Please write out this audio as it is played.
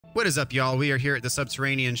What is up, y'all? We are here at the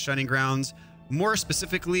Subterranean Shunning Grounds. More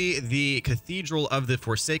specifically, the Cathedral of the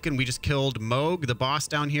Forsaken. We just killed Moog, the boss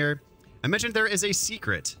down here. I mentioned there is a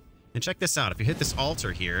secret. And check this out. If you hit this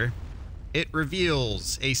altar here, it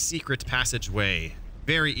reveals a secret passageway.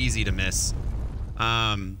 Very easy to miss.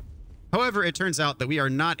 However, it turns out that we are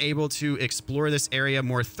not able to explore this area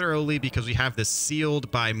more thoroughly because we have this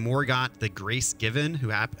sealed by Morgott, the Grace Given,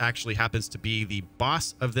 who actually happens to be the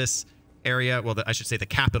boss of this area. Well, I should say the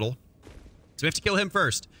capital. So we have to kill him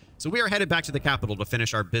first. So we are headed back to the capital to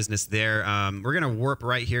finish our business there. We're going to warp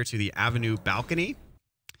right here to the Avenue balcony.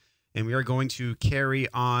 And we are going to carry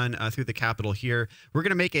on through the capital here. We're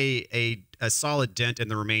going to make a solid dent in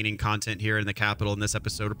the remaining content here in the capital in this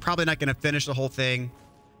episode. We're probably not going to finish the whole thing,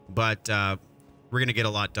 but we're going to get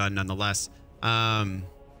a lot done nonetheless.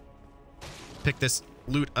 Pick this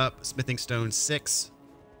loot up, Smithing Stone 6.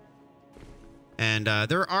 And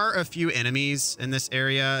there are a few enemies in this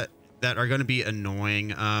area that are going to be annoying.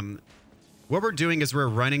 What we're doing is we're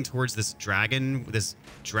running towards this dragon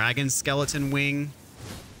skeleton wing.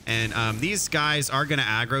 And these guys are going to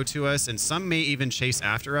aggro to us, and some may even chase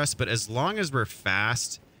after us. But as long as we're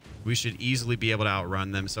fast, we should easily be able to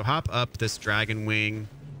outrun them. So hop up this dragon wing,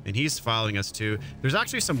 and he's following us too. There's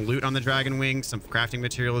actually some loot on the dragon wing, some crafting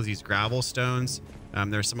materials, these gravel stones.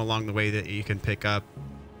 There's some along the way that you can pick up.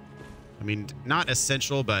 I mean, not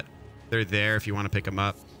essential, but they're there if you want to pick them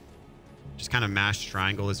up. Just kind of mash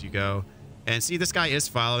triangle as you go. And see, this guy is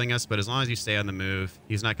following us, but as long as you stay on the move,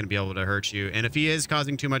 he's not going to be able to hurt you. And if he is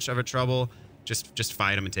causing too much of a trouble, just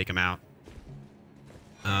fight him and take him out.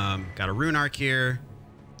 Got a rune arc here.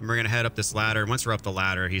 And we're going to head up this ladder. Once we're up the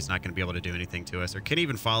ladder, he's not going to be able to do anything to us. Or can he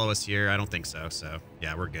even follow us here? I don't think so. So,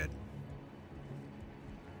 yeah, we're good.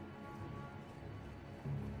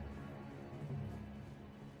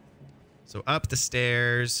 So up the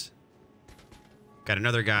stairs. Got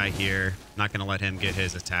another guy here. Not going to let him get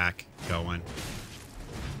his attack going.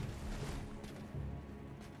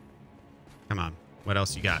 Come on. What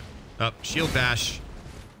else you got? Oh, shield bash.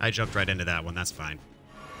 I jumped right into that one. That's fine.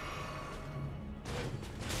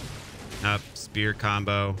 Up, spear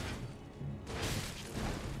combo.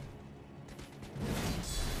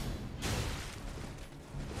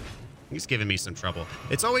 He's giving me some trouble.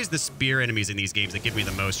 It's always the spear enemies in these games that give me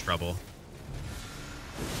the most trouble.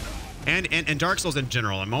 And Dark Souls in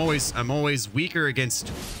general, I'm always weaker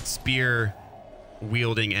against spear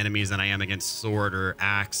wielding enemies than I am against sword or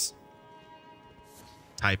axe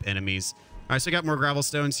type enemies. All right, so I got more gravel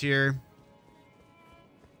stones here.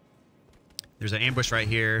 There's an ambush right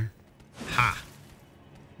here. Ha!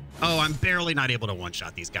 Oh, I'm barely not able to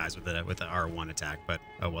one-shot these guys with the R1 attack, but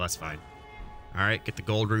oh well, that's fine. All right, get the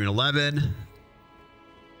gold rune 11.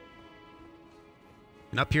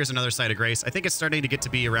 And up here's another site of grace. I think it's starting to get to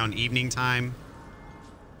be around evening time.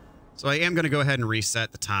 So I am going to go ahead and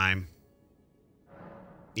reset the time.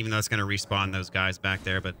 Even though it's going to respawn those guys back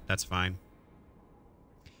there, but that's fine.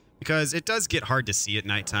 Because it does get hard to see at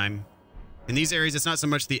nighttime. In these areas, it's not so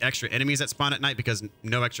much the extra enemies that spawn at night because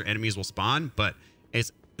no extra enemies will spawn, but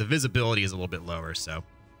the visibility is a little bit lower, so.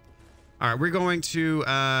 All right, we're going to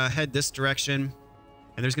head this direction.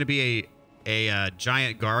 And there's going to be a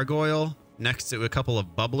giant gargoyle next to a couple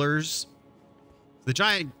of bubblers. The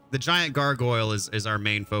giant gargoyle is our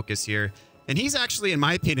main focus here. And he's actually, in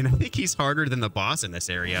my opinion, I think he's harder than the boss in this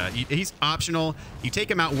area. He's optional. You take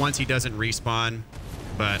him out once, he doesn't respawn.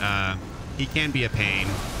 But he can be a pain.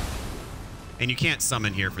 And you can't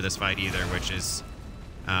summon here for this fight either, which is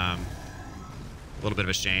a little bit of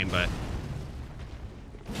a shame. But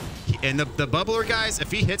and the bubbler guys,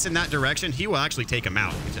 if he hits in that direction, he will actually take him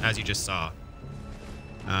out, as you just saw.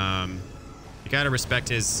 You gotta respect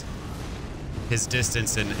his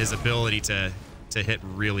distance and his ability to hit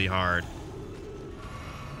really hard.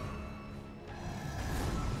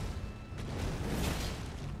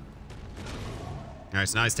 All right,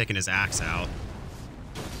 so now he's taking his axe out.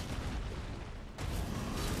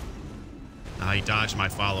 He dodged my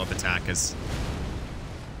follow-up attack because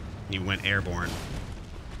he went airborne.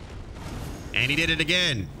 And he did it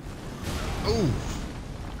again. Ooh.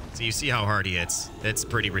 So you see how hard he hits. It's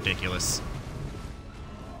pretty ridiculous.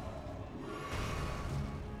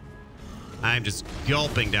 I'm just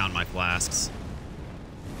gulping down my flasks.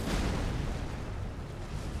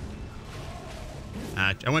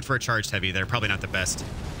 I went for a charged heavy there. Probably not the best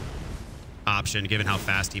option given how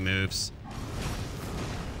fast he moves.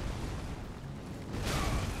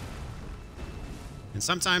 And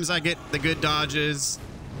sometimes I get the good dodges,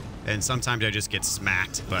 and sometimes I just get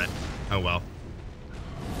smacked, but oh well.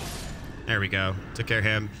 There we go. Took care of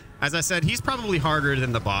him. As I said, he's probably harder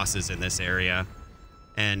than the bosses in this area.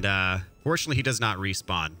 And Fortunately, he does not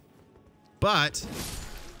respawn. But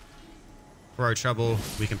for our trouble,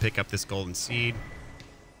 we can pick up this golden seed.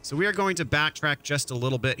 So we are going to backtrack just a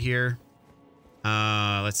little bit here.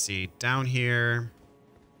 Let's see. Down here.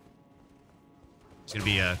 It's going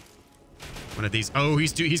to be one of these. Oh,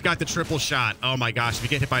 he's got the triple shot. Oh my gosh. If you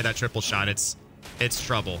get hit by that triple shot, it's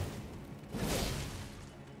trouble.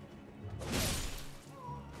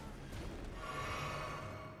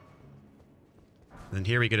 Then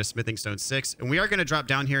here we get a smithing stone 6. And we are going to drop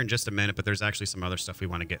down here in just a minute, but there's actually some other stuff we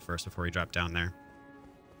want to get first before we drop down there.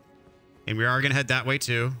 And we are going to head that way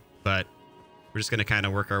too, but we're just going to kind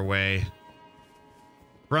of work our way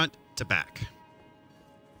front to back.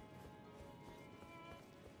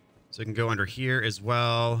 So we can go under here as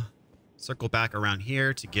well. Circle back around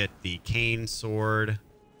here to get the cane sword.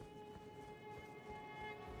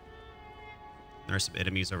 There are some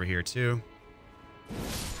enemies over here too.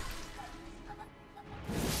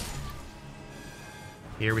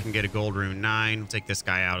 Here we can get a gold rune 9. We'll take this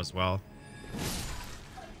guy out as well.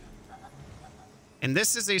 And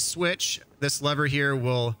this is a switch. This lever here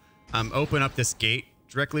will open up this gate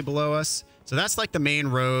directly below us. So that's like the main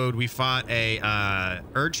road. We fought a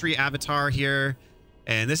Erdtree avatar here.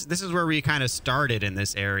 And this is where we kind of started in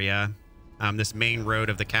this area. This main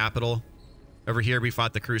road of the capital. Over here we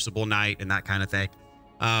fought the Crucible Knight and that kind of thing.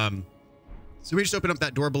 So we just open up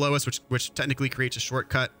that door below us, which technically creates a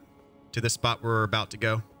shortcut to the spot where we're about to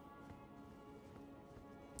go.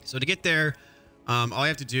 So to get there, all you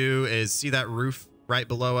have to do is see that roof right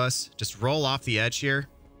below us. Just roll off the edge here,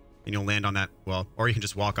 and you'll land on that. Well, or you can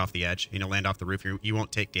just walk off the edge, and you'll land off the roof. You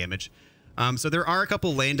won't take damage. So there are a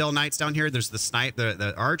couple Leyndell Knights down here. There's the snipe,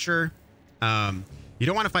 the archer. You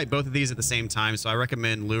don't want to fight both of these at the same time, so I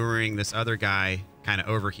recommend luring this other guy kind of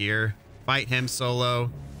over here. Fight him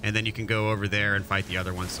solo, and then you can go over there and fight the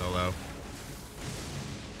other one solo.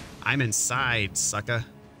 I'm inside, sucker.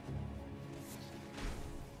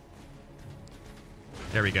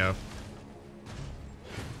 There we go.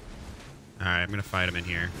 All right, I'm going to fight him in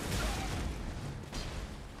here.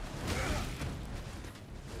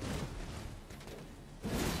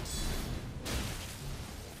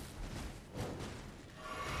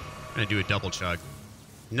 I'm going to do a double chug.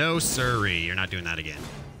 No siree, you're not doing that again.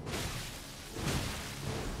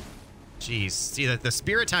 Jeez, see that the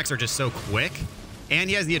spear attacks are just so quick. And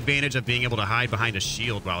he has the advantage of being able to hide behind a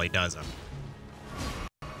shield while he does them.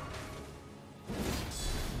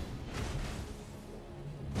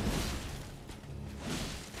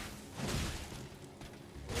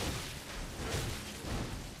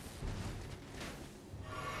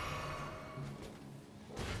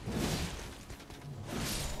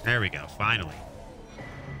 There we go, finally.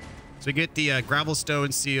 So we get the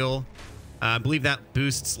Gravelstone seal. I believe that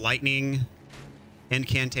boosts lightning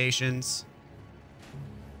incantations.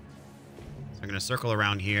 I'm going to circle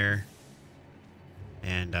around here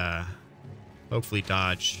and hopefully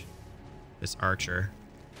dodge this archer.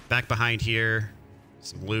 Back behind here,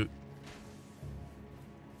 some loot.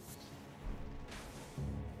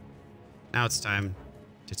 Now it's time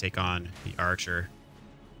to take on the archer.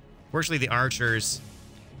 Fortunately, the archers,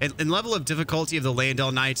 in level of difficulty of the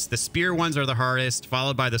Leyndell Knights, the spear ones are the hardest,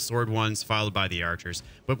 followed by the sword ones, followed by the archers.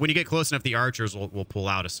 But when you get close enough, the archers will pull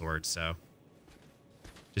out a sword, so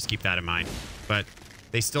just keep that in mind. But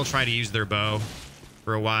they still try to use their bow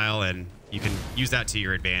for a while, and you can use that to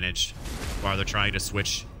your advantage while they're trying to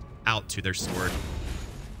switch out to their sword.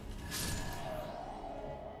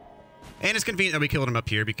 And it's convenient that we killed him up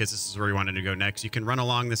here because this is where we wanted to go next. You can run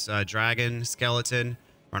along this dragon skeleton,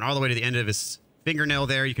 run all the way to the end of his fingernail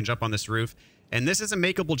there. You can jump on this roof. And this is a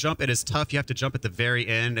makeable jump. It is tough. You have to jump at the very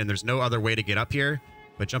end, and there's no other way to get up here.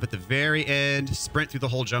 But jump at the very end, sprint through the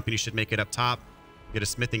whole jump, and you should make it up top. Get a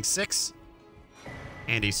smithing 6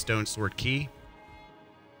 and a stone sword key.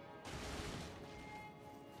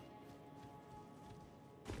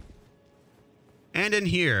 And in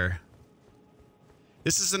here,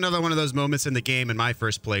 this is another one of those moments in the game in my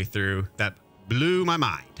first playthrough that blew my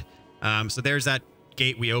mind. So there's that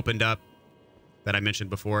gate we opened up that I mentioned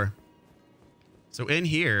before. So in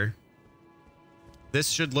here, this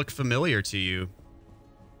should look familiar to you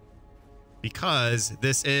because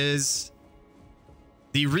this is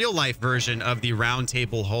the real life version of the Round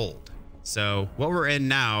Table Hold. So what we're in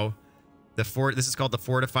now, this is called the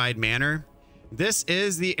Fortified Manor. This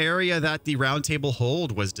is the area that the Round Table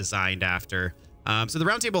Hold was designed after. So the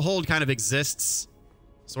Round Table Hold kind of exists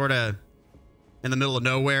sort of in the middle of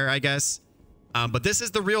nowhere, I guess. But this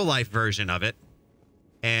is the real life version of it.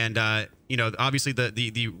 And, you know, obviously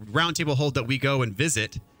the Round Table Hold that we go and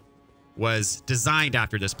visit was designed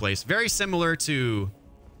after this place. Very similar to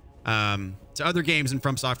to other games in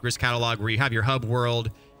From Software's catalog where you have your hub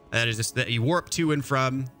world that is just that you warp to and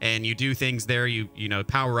from, and you do things there, you know,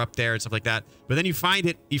 power up there and stuff like that. But then you find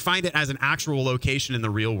it as an actual location in the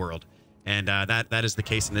real world, and that is the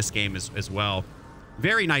case in this game as well.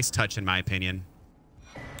 Very nice touch, in my opinion.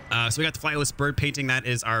 So we got the flightless bird painting. That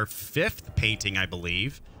is our 5th painting, I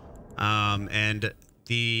believe. And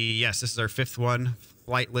yes, this is our 5th one,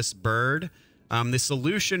 flightless bird. The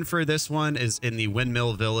solution for this one is in the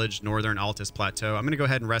Windmill Village, Northern Altus Plateau. I'm going to go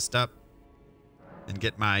ahead and rest up and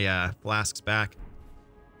get my flasks back.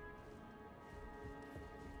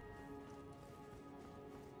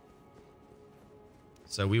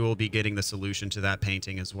 So we will be getting the solution to that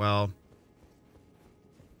painting as well.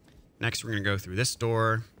 Next, we're going to go through this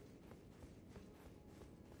door.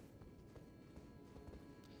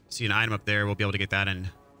 See an item up there. We'll be able to get that in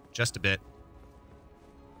just a bit.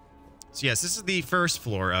 So yes, this is the first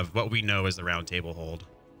floor of what we know as the Round Table Hold.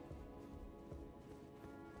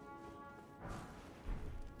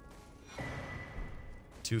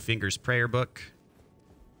 Two Fingers Prayer Book.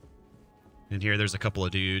 And here there's a couple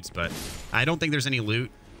of dudes, but I don't think there's any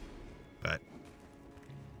loot. But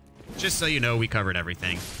just so you know, we covered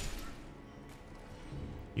everything.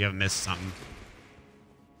 You haven't missed something.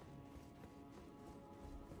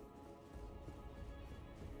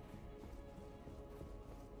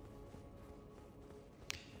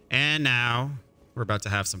 And now we're about to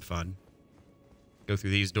have some fun. Go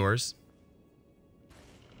through these doors.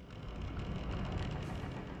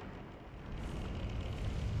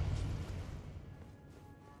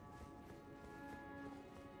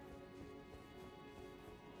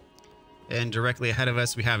 And directly ahead of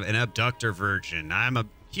us, we have an abductor virgin. I'm a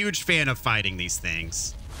huge fan of fighting these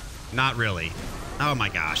things. Not really. Oh my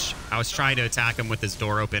gosh. I was trying to attack him with his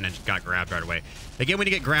door open and got grabbed right away. Again, when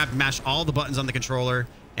you get grabbed, mash all the buttons on the controller,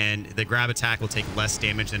 and the grab attack will take less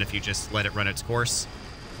damage than if you just let it run its course.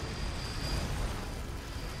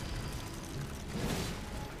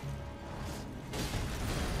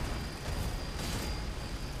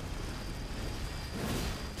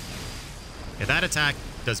 Yeah, that attack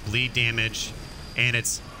does bleed damage, and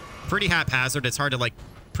it's pretty haphazard. It's hard to, like,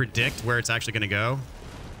 predict where it's actually going to go.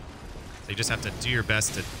 So you just have to do your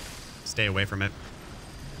best to stay away from it.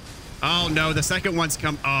 Oh, no, the second one's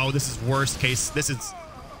come. Oh, this is worst case. This is...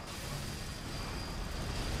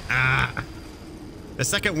 Ah. The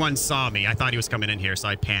second one saw me. I thought he was coming in here, so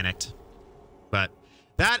I panicked. But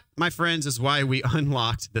that, my friends, is why we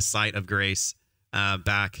unlocked the Site of Grace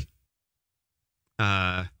back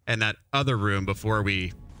in that other room before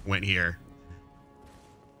we went here.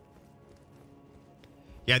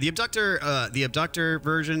 Yeah, the abductor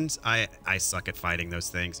versions, I suck at fighting those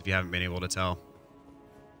things, if you haven't been able to tell.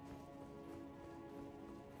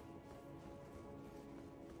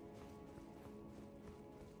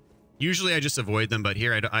 Usually I just avoid them, but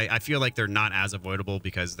here I feel like they're not as avoidable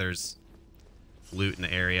because there's loot in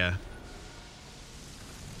the area.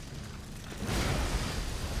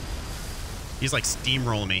 He's like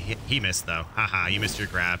steamrolling me. He missed, though. Haha, you missed your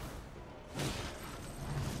grab.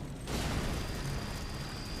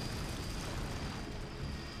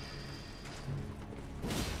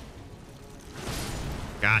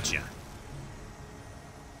 Gotcha.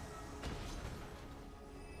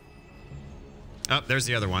 Oh, there's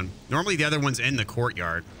the other one. Normally the other one's in the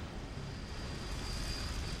courtyard.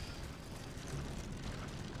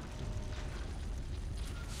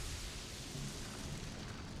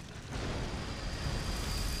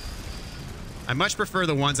 I much prefer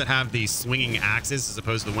the ones that have the swinging axes as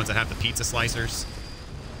opposed to the ones that have the pizza slicers.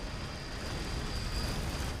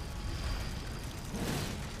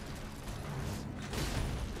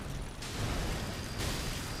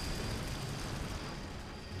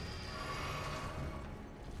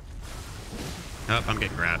 Oh, I'm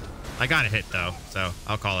getting grabbed. I got a hit, though, so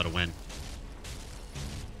I'll call it a win.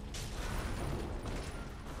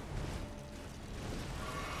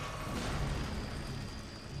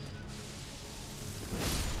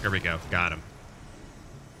 Here we go. Got him.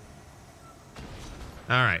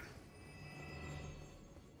 All right.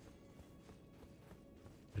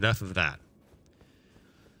 Enough of that.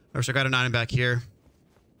 Oh, so I got an item back here.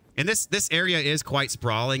 And this area is quite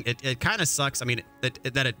sprawling. It kind of sucks. I mean, that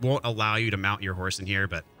it won't allow you to mount your horse in here,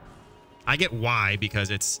 but I get why, because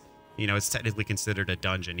it's, you know, it's technically considered a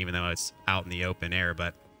dungeon, even though it's out in the open air,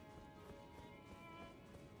 but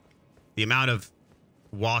the amount of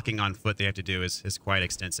walking on foot they have to do is quite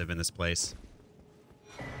extensive in this place.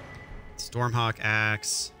 Stormhawk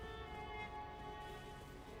axe.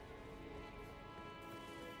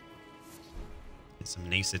 Get some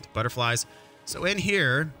nascent butterflies. So in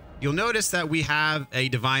here, you'll notice that we have a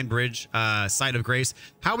Divine Bridge site of grace.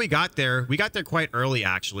 How we got there quite early,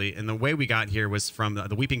 actually. And the way we got here was from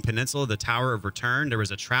the Weeping Peninsula, the Tower of Return. There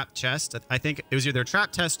was a trap chest. I think it was either a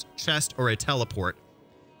trap chest or a teleport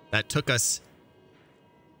that took us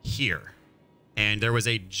here. And there was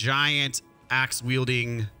a giant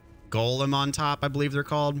axe-wielding golem on top, I believe they're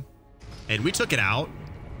called. And we took it out.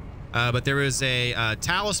 But there was a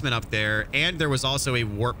talisman up there, and there was also a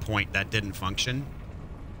warp point that didn't function.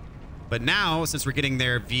 But now, since we're getting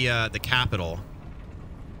there via the Captial,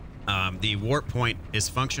 the warp point is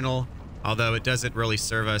functional, although it doesn't really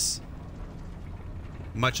serve us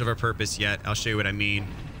much of a purpose yet. I'll show you what I mean.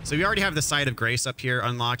 So we already have the Site of Grace up here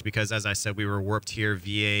unlocked because, as I said, we were warped here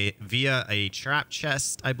via a trap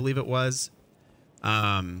chest, I believe it was.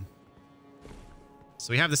 So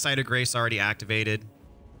we have the Site of Grace already activated.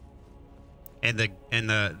 And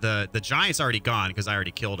the giant's already gone because I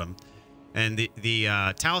already killed him. And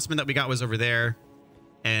the talisman that we got was over there.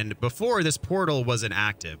 And before, this portal wasn't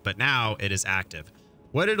active, but now it is active.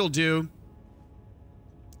 What it'll do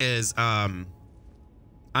is, I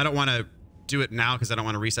don't want to do it now because I don't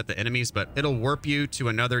want to reset the enemies, but it'll warp you to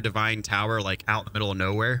another divine tower, like out in the middle of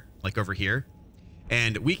nowhere, like over here.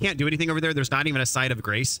 And we can't do anything over there. There's not even a Site of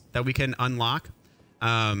Grace that we can unlock.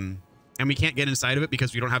 And we can't get inside of it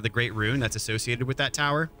because we don't have the Great Rune that's associated with that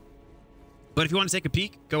tower. But if you want to take a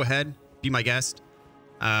peek, go ahead. Be my guest.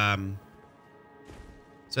 So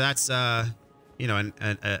that's, you know,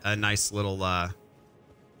 a nice little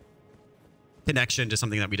connection to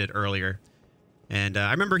something that we did earlier. And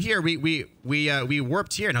I remember here, we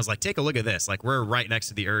warped here, and I was like, take a look at this. Like, we're right next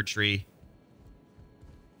to the Erd Tree.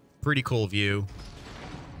 Pretty cool view.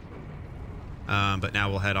 But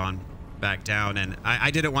now we'll head on back down, and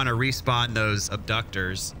I didn't want to respawn those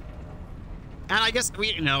abductors. And I guess,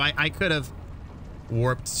 you know, I could have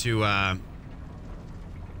warped to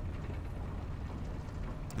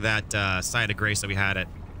that Site of Grace that we had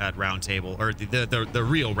at Round Table, or the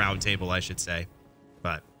real Round Table, I should say.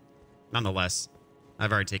 But nonetheless,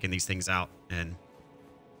 I've already taken these things out, and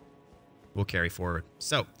we'll carry forward.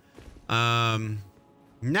 So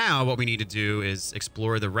now what we need to do is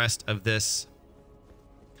explore the rest of this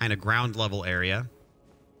kind of ground level area.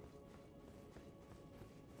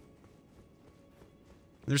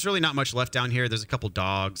 There's really not much left down here. There's a couple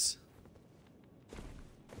dogs.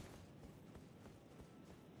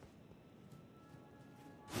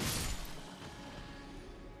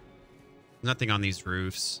 Nothing on these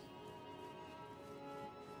roofs.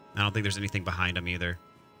 I don't think there's anything behind them either.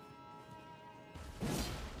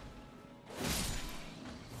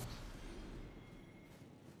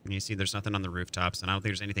 And you see there's nothing on the rooftops, and I don't think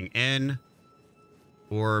there's anything in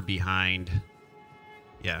or behind.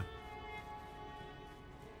 Yeah.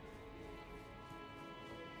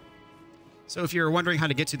 So if you're wondering how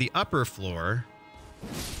to get to the upper floor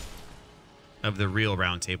of the real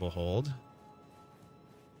Round Table hold,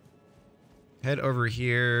 head over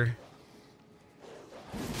here.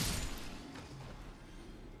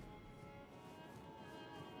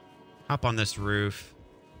 Hop on this roof.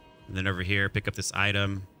 And then over here, pick up this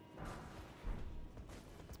item.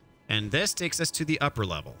 And this takes us to the upper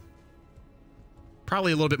level.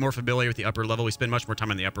 Probably a little bit more familiar with the upper level. We spend much more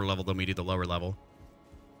time on the upper level than we do the lower level.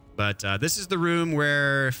 But this is the room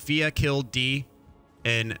where Fia killed D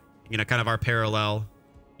in, you know, kind of our parallel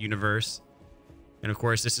universe. And of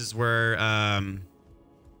course, this is where our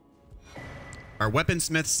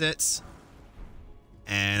weaponsmith sits.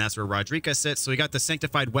 And that's where Rodrika sits. So we got the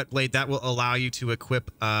Sanctified Wet Blade. That will allow you to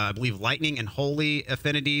equip, I believe, lightning and holy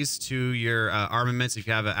affinities to your armaments if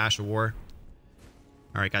you have an Ash of War.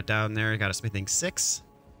 All right, got down there. Got a Smithing 6.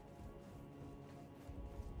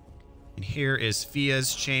 And here is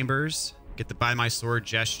Fia's chambers. Get the By My Sword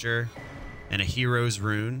gesture and a Hero's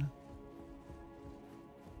Rune.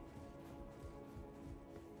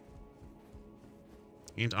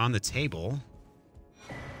 And on the table,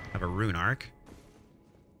 have a Rune Arc.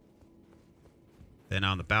 Then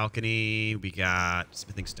on the balcony, we got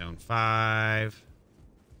Smithing Stone 5.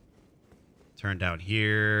 Turn down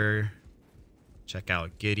here. Check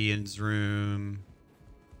out Gideon's room.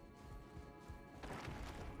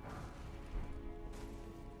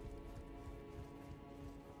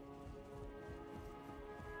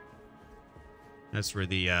 That's where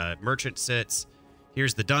the merchant sits.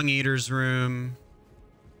 Here's the Dung Eater's room.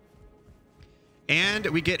 And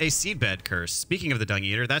we get a Seedbed Curse. Speaking of the Dung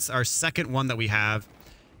Eater, that's our second one that we have.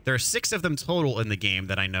 There are 6 of them total in the game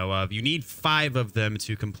that I know of. You need 5 of them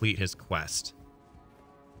to complete his quest.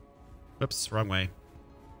 Whoops, wrong way.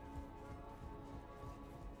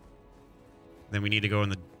 Then we need to go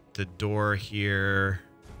in the door here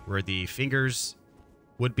where the fingers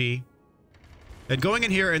would be. And going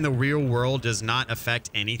in here in the real world does not affect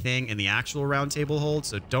anything in the actual round table hold,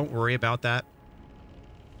 so don't worry about that.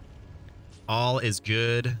 All is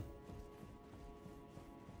good.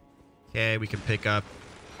 Okay, we can pick up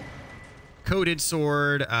Coated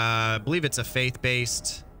Sword. I believe it's a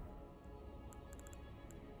faith-based.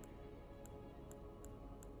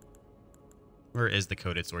 Where is the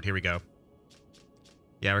Coated Sword? Here we go.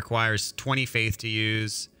 Yeah, it requires 20 faith to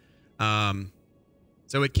use.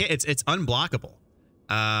 So it's unblockable.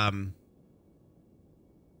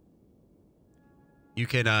 You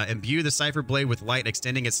can imbue the Cipher Blade with light,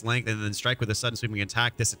 extending its length, and then strike with a sudden sweeping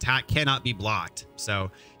attack. This attack cannot be blocked.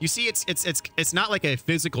 So you see, it's not like a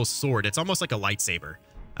physical sword. It's almost like a lightsaber.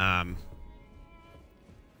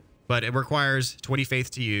 But it requires 20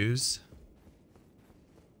 faith to use.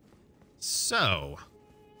 So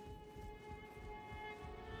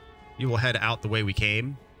you will head out the way we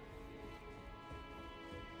came.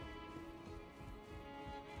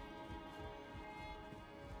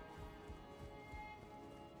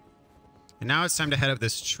 And now it's time to head up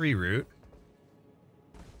this tree route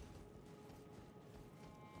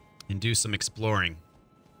and do some exploring.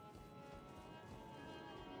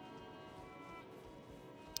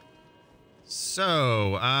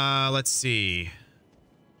 So, let's see.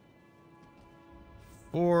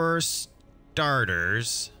 For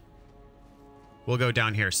starters, we'll go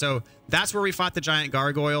down here. So that's where we fought the giant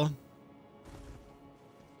gargoyle.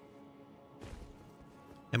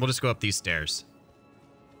 And we'll just go up these stairs.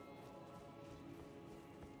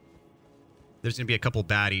 There's going to be a couple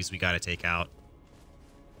baddies we got to take out.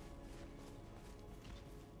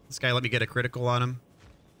 This guy let me get a critical on him.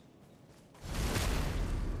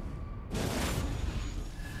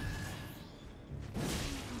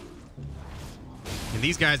 And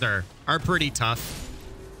these guys are pretty tough.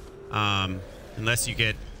 Unless you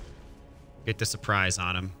get the surprise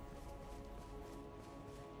on them.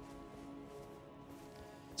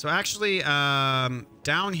 So actually,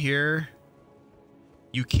 down here,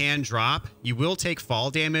 you can drop. You will take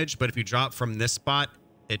fall damage, but if you drop from this spot,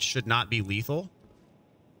 it should not be lethal.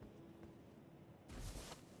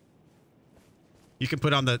 You can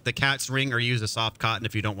put on the cat's ring or use a soft cotton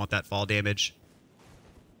if you don't want that fall damage.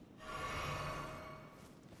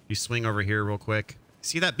 You swing over here real quick.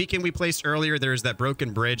 See that beacon we placed earlier? There's that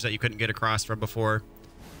broken bridge that you couldn't get across from before.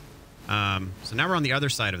 So now we're on the other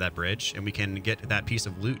side of that bridge, and we can get that piece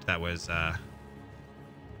of loot that was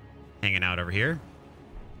hanging out over here.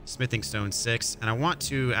 Smithing Stone 6. And I want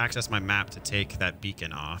to access my map to take that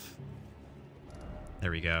beacon off. There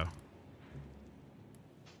we go.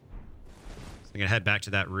 So I'm going to head back to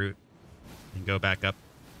that route and go back up.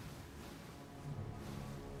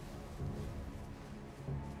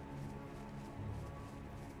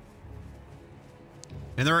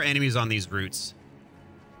 And there are enemies on these routes.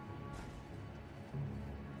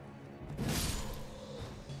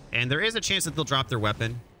 And there is a chance that they'll drop their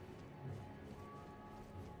weapon.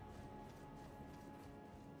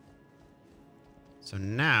 So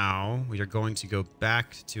now we are going to go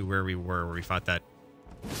back to where we were, where we fought that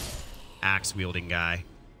axe-wielding guy.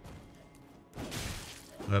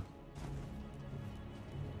 Whoop.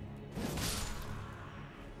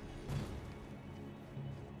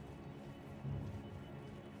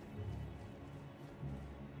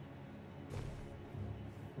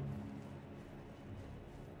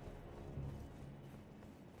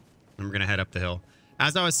 And we're going to head up the hill.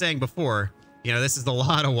 As I was saying before, you know, this is a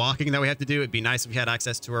lot of walking that we have to do. It'd be nice if we had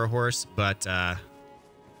access to our horse, but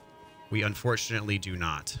we unfortunately do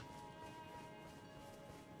not.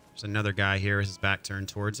 There's another guy here with his back turned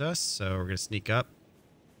towards us, so we're going to sneak up.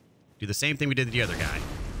 Do the same thing we did to the other guy.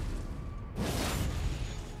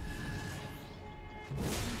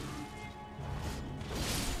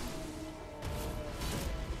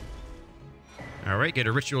 All right, get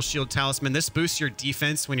a Ritual Shield Talisman. This boosts your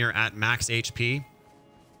defense when you're at max HP.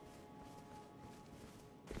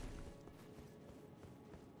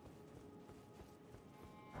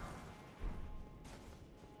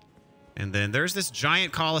 And then there's this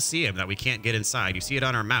giant Colosseum that we can't get inside. You see it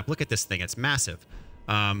on our map. Look at this thing. It's massive.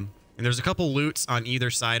 And there's a couple loots on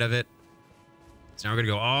either side of it. So now we're going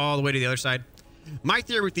to go all the way to the other side. My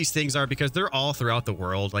theory with these things are because they're all throughout the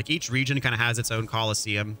world. Like each region kind of has its own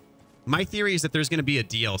Colosseum. My theory is that there's going to be a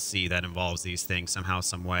DLC that involves these things somehow,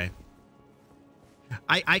 some way.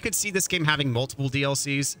 I could see this game having multiple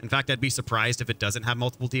DLCs. In fact, I'd be surprised if it doesn't have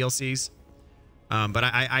multiple DLCs. But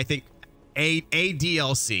I think a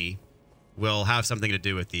DLC will have something to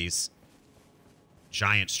do with these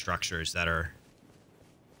giant structures that are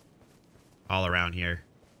all around here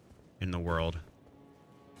in the world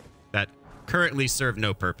that currently serve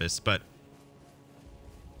no purpose, but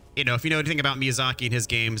you know, if you know anything about Miyazaki and his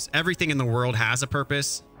games, everything in the world has a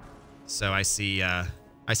purpose. So I see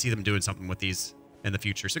them doing something with these in the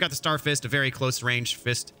future. So we got the Star Fist, a very close range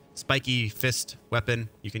fist, spiky fist weapon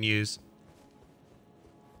you can use.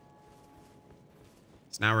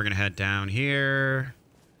 So now we're going to head down here.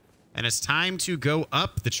 And it's time to go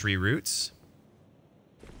up the tree roots.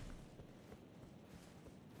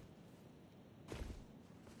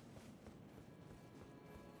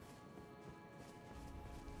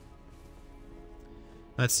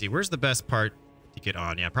 Let's see, where's the best part to get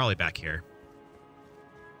on? Yeah, probably back here.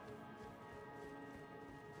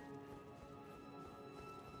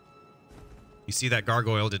 You see that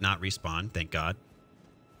gargoyle did not respawn, thank God.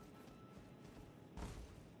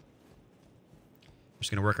 We're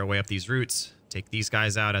just going to work our way up these roots. Take these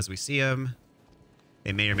guys out as we see them.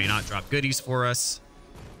 They may or may not drop goodies for us.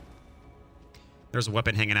 There's a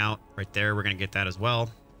weapon hanging out right there. We're going to get that as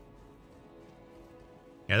well.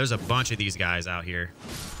 Yeah, there's a bunch of these guys out here.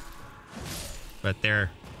 But they're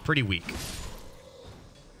pretty weak. Let's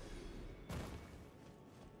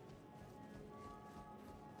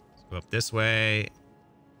go up this way.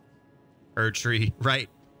 Erdtree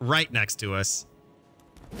right next to us.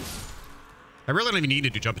 I really don't even need to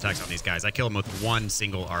do jump attacks on these guys. I kill them with one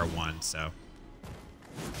single R1, so.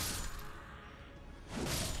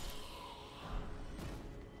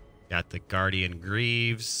 Got the Guardian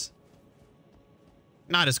Greaves.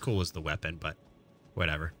 Not as cool as the weapon, but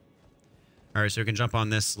whatever. All right, so we can jump on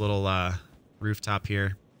this little rooftop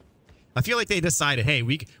here. I feel like they decided, hey,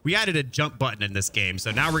 we added a jump button in this game,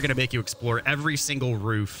 so now we're going to make you explore every single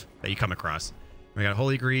roof that you come across. We got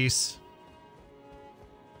Holy Grease.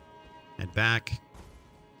 Head back.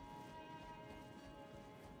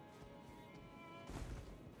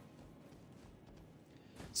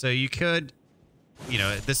 So you could, you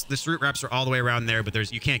know, this root wraps are all the way around there,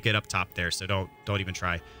 but you can't get up top there, so don't even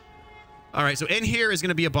try. All right, so in here is going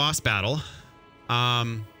to be a boss battle.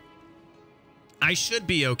 I should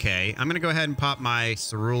be okay. I'm going to go ahead and pop my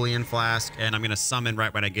Cerulean Flask, and I'm going to summon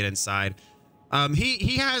right when I get inside.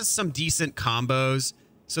 He has some decent combos.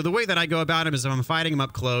 So the way that I go about him is if I'm fighting him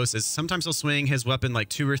up close, is sometimes he'll swing his weapon like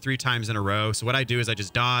 2 or 3 times in a row. So what I do is I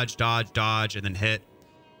just dodge, dodge, dodge, and then hit,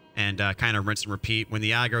 and kind of rinse and repeat. When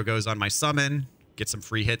the aggro goes on my summon, get some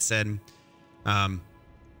free hits in. And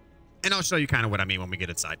I'll show you kind of what I mean when we get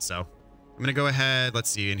inside. So I'm going to go ahead. Let's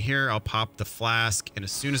see. In here, I'll pop the flask. And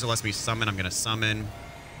as soon as it lets me summon, I'm going to summon.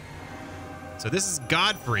 So this is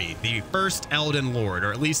Godfrey, the first Elden Lord,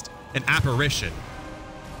 or at least an apparition.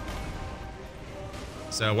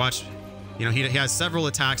 So watch, you know, he has several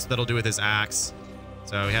attacks that'll do with his axe.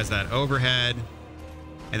 So he has that overhead.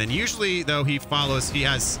 And then usually, though, he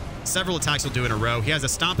has several attacks he'll do in a row. He has a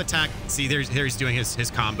stomp attack. See, there he's doing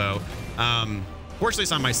his combo. Fortunately,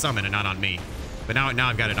 it's on my summon and not on me. But now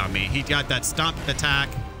I've got it on me. He got that stomp attack.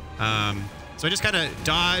 So I just kind of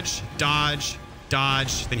dodge, dodge,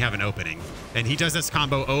 dodge, then you have an opening. And he does this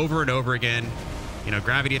combo over and over again. You know,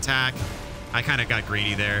 gravity attack. I kind of got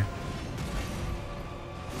greedy there.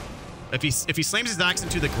 If he slams his axe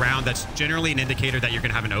into the ground, that's generally an indicator that you're going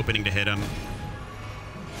to have an opening to hit him.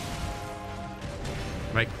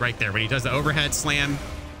 Right there. When he does the overhead slam.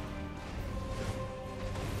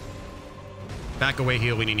 Back away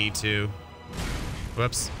heal when you need to.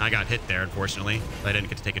 Whoops. I got hit there, unfortunately. I didn't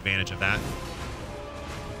get to take advantage of that.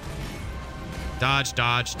 Dodge,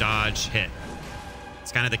 dodge, dodge, hit.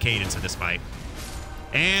 It's kind of the cadence of this fight.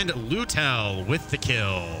 And Leyndell with the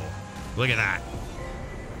kill. Look at that.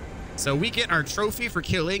 So we get our trophy for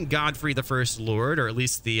killing Godfrey the First Lord, or at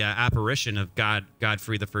least the apparition of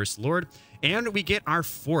Godfrey the First Lord. And we get our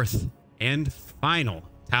 4th and final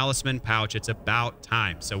talisman pouch. It's about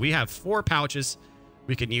time. So we have 4 pouches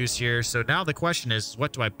we can use here. So now the question is,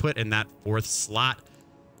 what do I put in that 4th slot?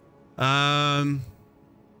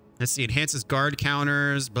 Let's see. Enhances guard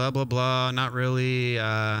counters, blah, blah, blah. Not really.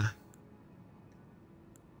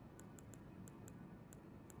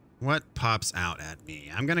 What pops out at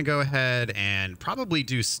me? I'm going to go ahead and probably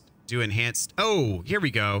do enhanced. Oh, here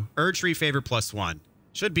we go. Erdtree favor +1.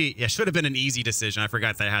 Should have been an easy decision. I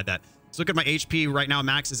forgot that I had that. So look at my HP right now.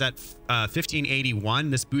 Max is at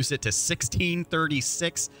 1581. This boosts it to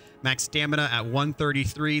 1636. Max stamina at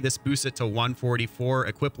 133. This boosts it to 144.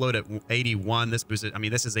 Equip load at 81. This boosts it. I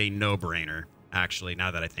mean, this is a no-brainer, actually,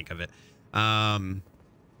 now that I think of it.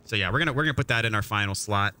 So yeah, we're gonna put that in our final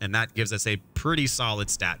slot, and that gives us a pretty solid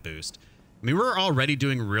stat boost. I mean, we're already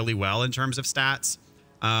doing really well in terms of stats,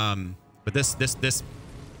 but this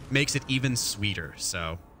makes it even sweeter.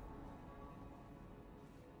 So,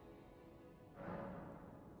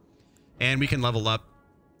 and we can level up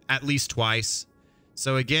at least twice.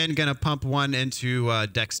 So again, going to pump one into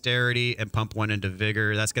dexterity and pump one into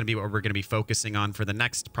vigor. That's going to be what we're going to be focusing on for the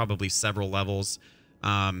next probably several levels.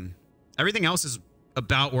 Everything else is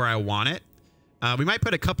about where I want it. We might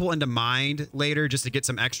put a couple into mind later just to get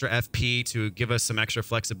some extra FP to give us some extra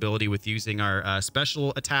flexibility with using our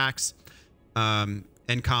special attacks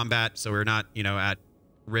in combat, so we're not, you know, at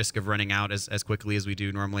risk of running out as quickly as we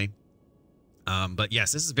do normally. But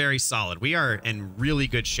yes, this is very solid. We are in really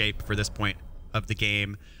good shape for this point of the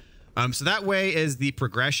game. So that way is the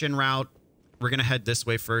progression route. We're going to head this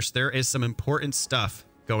way first. There is some important stuff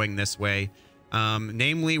going this way.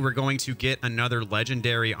 Namely, we're going to get another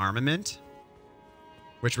legendary armament,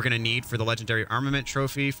 which we're going to need for the legendary armament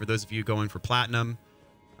trophy for those of you going for platinum.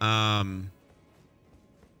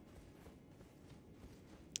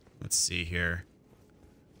 Let's see here.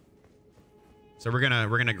 So we're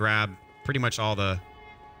gonna grab pretty much all the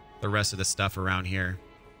rest of the stuff around here.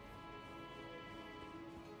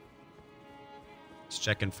 Just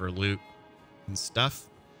checking for loot and stuff.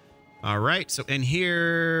 All right, so in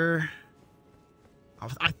here,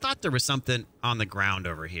 I thought there was something on the ground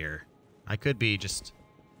over here. I could be just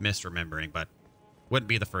misremembering, but wouldn't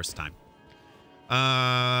be the first time.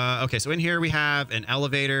 Okay, so in here we have an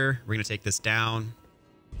elevator. We're gonna take this down.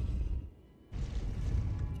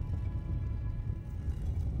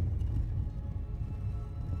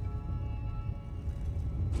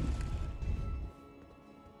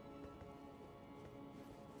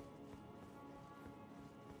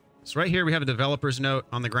 So right here we have a developer's note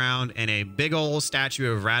on the ground and a big old statue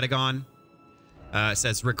of Radagon. It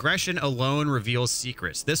says, regression alone reveals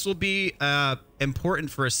secrets. This will be important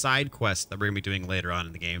for a side quest that we're going to be doing later on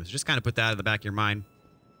in the game. So just kind of put that in the back of your mind.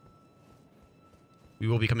 We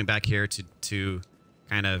will be coming back here to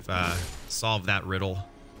kind of solve that riddle.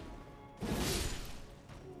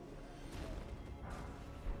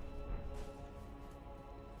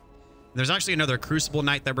 There's actually another Crucible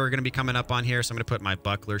Knight that we're going to be coming up on here, so I'm going to put my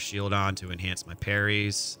Buckler Shield on to enhance my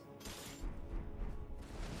parries.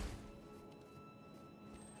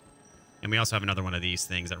 And we also have another one of these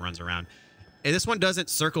things that runs around. And this one doesn't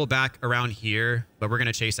circle back around here, but we're going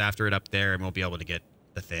to chase after it up there, and we'll be able to get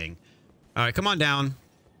the thing. All right, come on down.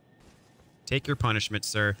 Take your punishment,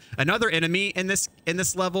 sir. Another enemy in this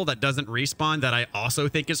level that doesn't respawn that I also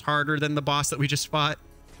think is harder than the boss that we just fought.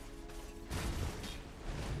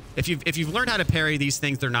 If you've learned how to parry these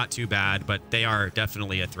things, they're not too bad, but they are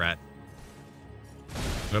definitely a threat.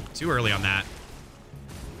 Oop, too early on that.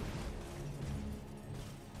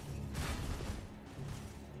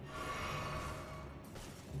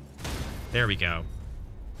 There we go.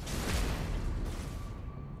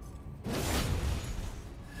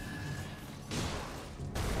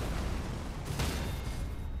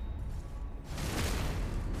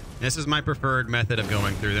 This is my preferred method of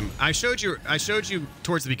going through them. I showed you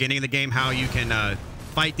towards the beginning of the game how you can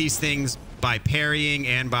fight these things by parrying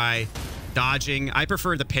and by dodging. I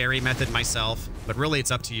prefer the parry method myself, but really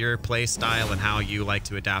it's up to your play style and how you like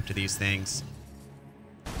to adapt to these things.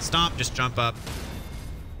 Stomp, just jump up,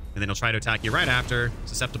 and then he'll try to attack you right after,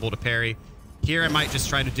 susceptible to parry. Here I might just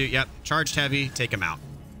try to do, yep, charged heavy, take him out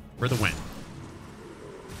for the win.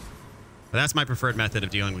 But that's my preferred method of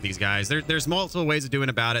dealing with these guys. There's multiple ways of doing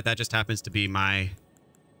about it. That just happens to be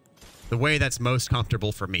the way that's most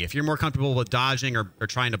comfortable for me. If you're more comfortable with dodging or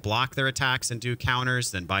trying to block their attacks and do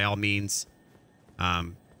counters, then by all means.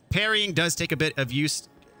 Parrying does take a bit of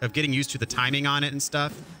getting used to the timing on it and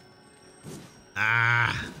stuff.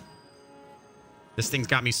 Ah. This thing's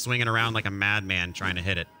got me swinging around like a madman trying to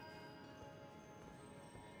hit it.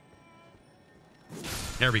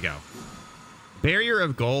 There we go. Barrier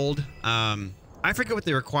of Gold. I forget what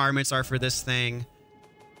the requirements are for this thing.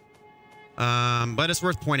 But it's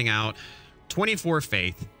worth pointing out. 24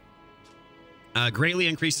 Faith. Greatly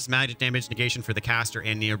increases magic damage negation for the caster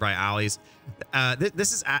and nearby allies.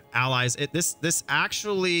 This is allies. This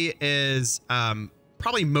actually is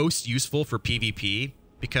probably most useful for PvP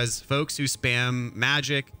because folks who spam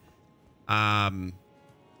magic and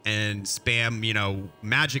spam, you know,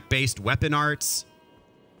 magic-based weapon arts,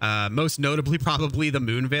 most notably probably the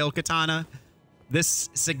Moonveil Katana, this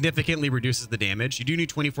significantly reduces the damage. You do need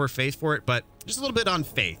 24 Faith for it, but just a little bit on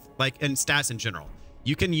Faith, like in stats in general.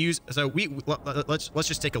 You can use, so let's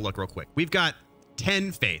just take a look real quick. We've got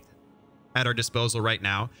 10 Faith at our disposal right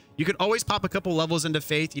now. You could always pop a couple levels into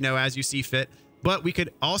Faith, you know, as you see fit, but we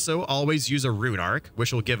could also always use a Rune Arc,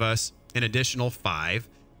 which will give us an additional 5.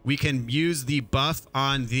 We can use the buff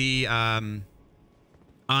on the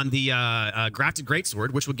Grafted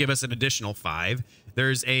Greatsword, which will give us an additional 5.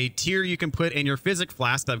 There's a tier you can put in your Physic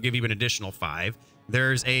Flask that'll give you an additional 5.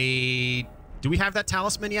 There's a, do we have that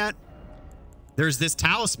talisman yet? there's this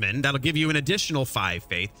talisman that'll give you an additional 5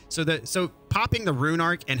 faith. So popping the rune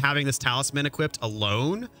arc and having this talisman equipped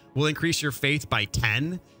alone will increase your faith by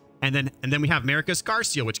 10. And then we have America's Scar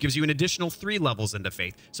Seal, which gives you an additional 3 levels into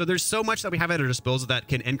faith. So there's so much that we have at our disposal that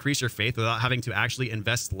can increase your faith without having to actually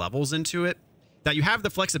invest levels into it, that you have the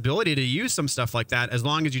flexibility to use some stuff like that as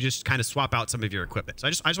long as you just kind of swap out some of your equipment. So I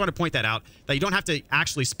just want to point that out, that you don't have to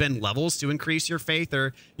actually spend levels to increase your faith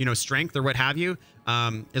or, you know, strength or what have you,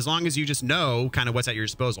 as long as you just know kind of what's at your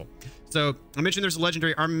disposal. So I mentioned there's a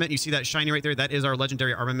legendary armament. You see that shiny right there? That is our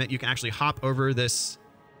legendary armament. You can actually hop over this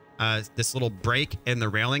this little break in the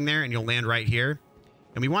railing there, and you'll land right here.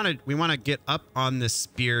 And we want to get up on this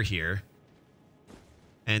spear here.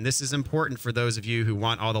 And this is important for those of you who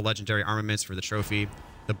want all the legendary armaments for the trophy.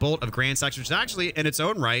 The Bolt of Grand Sax, which is actually in its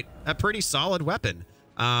own right a pretty solid weapon.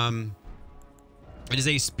 It is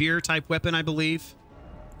a spear type weapon, I believe.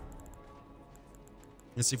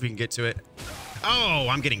 Let's see if we can get to it. Oh,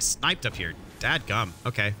 I'm getting sniped up here. Dadgum.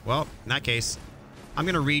 Okay, well, in that case, I'm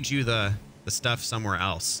going to read you the stuff somewhere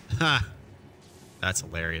else. Ha! That's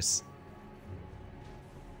hilarious.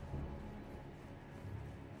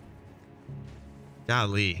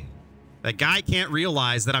 Golly. That guy can't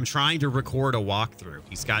realize that I'm trying to record a walkthrough.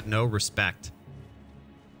 He's got no respect.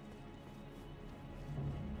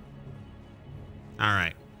 All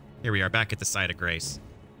right. Here we are, back at the site of grace.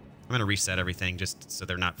 I'm going to reset everything just so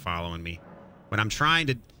they're not following me. But I'm trying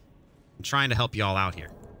to help you all out here.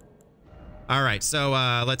 All right, so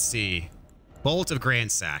let's see. Bolt of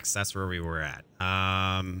Grand Sax. That's where we were at.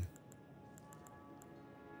 At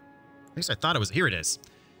least I thought it was. Here it is.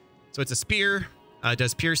 So it's a spear.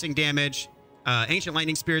 Does piercing damage. Ancient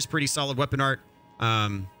Lightning Spear is pretty solid weapon art.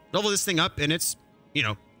 Level this thing up, and it's, you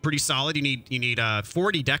know, pretty solid. You need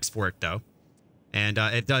 40 dex for it, though. And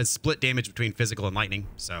it does split damage between physical and lightning.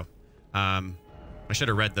 So I should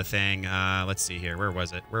have read the thing. Let's see here. Where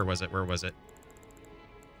was it? Where was it?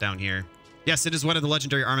 Down here. Yes, it is one of the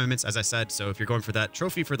legendary armaments, as I said. So if you're going for that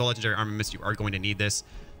trophy for the legendary armaments, you are going to need this.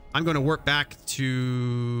 I'm going to warp back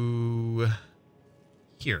to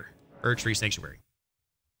here. Erdtree Sanctuary.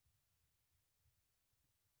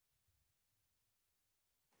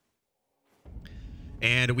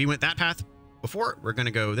 And we went that path before. We're going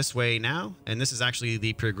to go this way now. And this is actually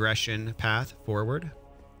the progression path forward.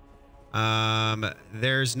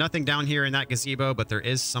 There's nothing down here in that gazebo, but there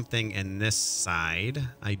is something in this side,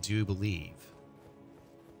 I do believe.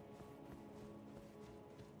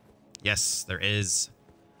 Yes, there is.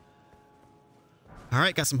 All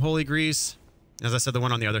right, got some holy grease. As I said, the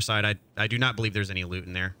one on the other side, I do not believe there's any loot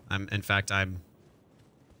in there. In fact, I'm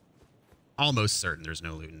almost certain there's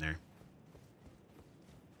no loot in there.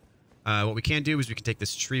 What we can do is we can take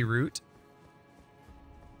this tree root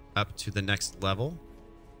up to the next level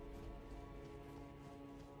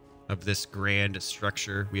of this grand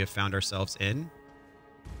structure we have found ourselves in.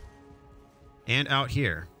 And out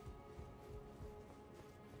here.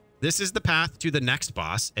 This is the path to the next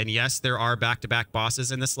boss. And yes, there are back-to-back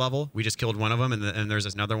bosses in this level. We just killed one of them, and there's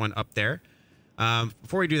another one up there.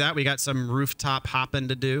 Before we do that, we got some rooftop hopping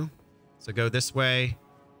to do. So go this way,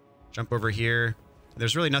 jump over here.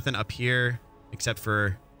 There's really nothing up here except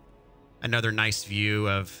for another nice view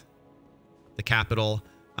of the Capitol.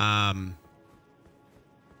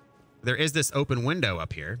 There is this open window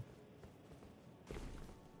up here.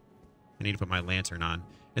 I need to put my lantern on.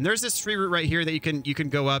 And there's this tree root right here that you can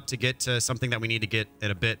go up to get to something that we need to get in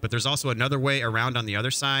a bit. But there's also another way around on the other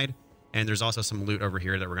side. And there's also some loot over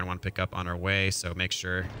here that we're going to want to pick up on our way. So make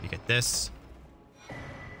sure you get this.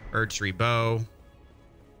 Erdtree bow.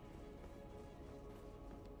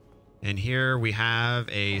 And here we have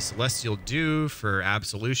a Celestial Dew for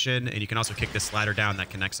absolution. And you can also kick this ladder down that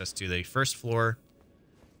connects us to the first floor.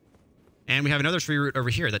 And we have another tree root over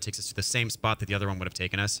here that takes us to the same spot that the other one would have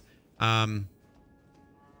taken us. And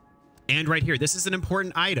right here, this is an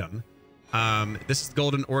important item. This is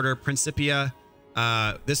Golden Order Principia.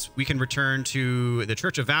 This we can return to the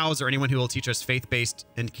Church of Vows or anyone who will teach us faith-based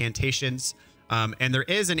incantations. And there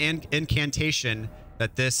is an incantation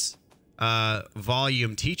that this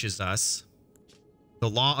volume teaches us. The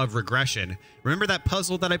Law of Regression. Remember that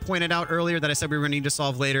puzzle that I pointed out earlier that I said we were going to need to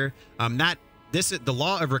solve later? The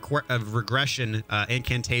Law of Regression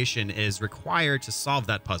incantation is required to solve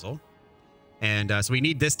that puzzle. And so we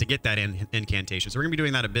need this to get that incantation. So we're going to be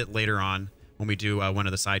doing that a bit later on when we do one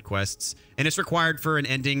of the side quests. And it's required for an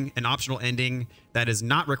ending, an optional ending that is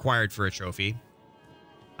not required for a trophy.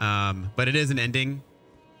 But it is an ending.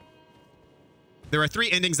 There are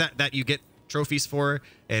 3 endings that you get trophies for,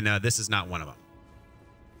 and this is not one of them.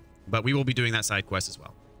 But we will be doing that side quest as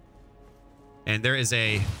well. And there is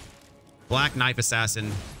a Black Knife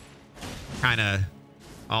Assassin kind of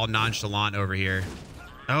all nonchalant over here.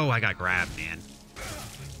 Oh, I got grabbed, man.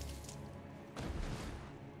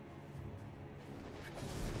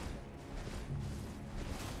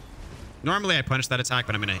 Normally I punish that attack,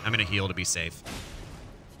 but I'm gonna heal to be safe.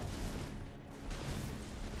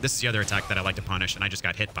 This is the other attack that I like to punish, and I just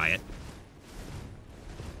got hit by it.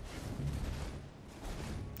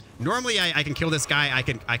 Normally I can kill this guy. I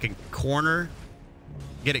can corner,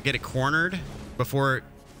 get it cornered before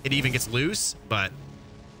it even gets loose, but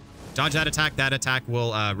dodge that attack. That attack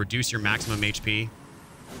will reduce your maximum HP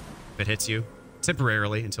if it hits you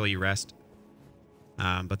temporarily until you rest.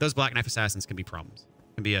 But those Black Knife Assassins can be problems.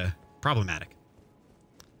 Can be problematic.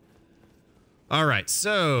 All right,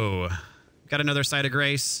 so got another Site of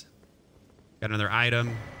Grace. Got another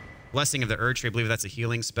item. Blessing of the Erd Tree. I believe that's a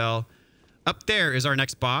healing spell. Up there is our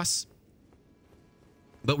next boss.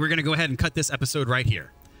 But we're going to go ahead and cut this episode right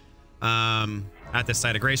here. At this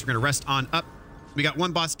Site of Grace, we're going to rest on up. We got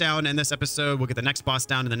one boss down in this episode. We'll get the next boss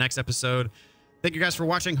down in the next episode. Thank you guys for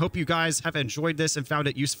watching. Hope you guys have enjoyed this and found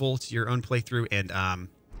it useful to your own playthrough. And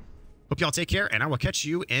hope y'all take care. And I will catch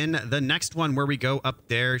you in the next one where we go up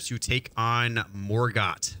there to take on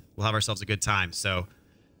Morgott. We'll have ourselves a good time. So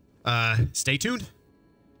stay tuned.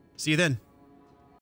 See you then.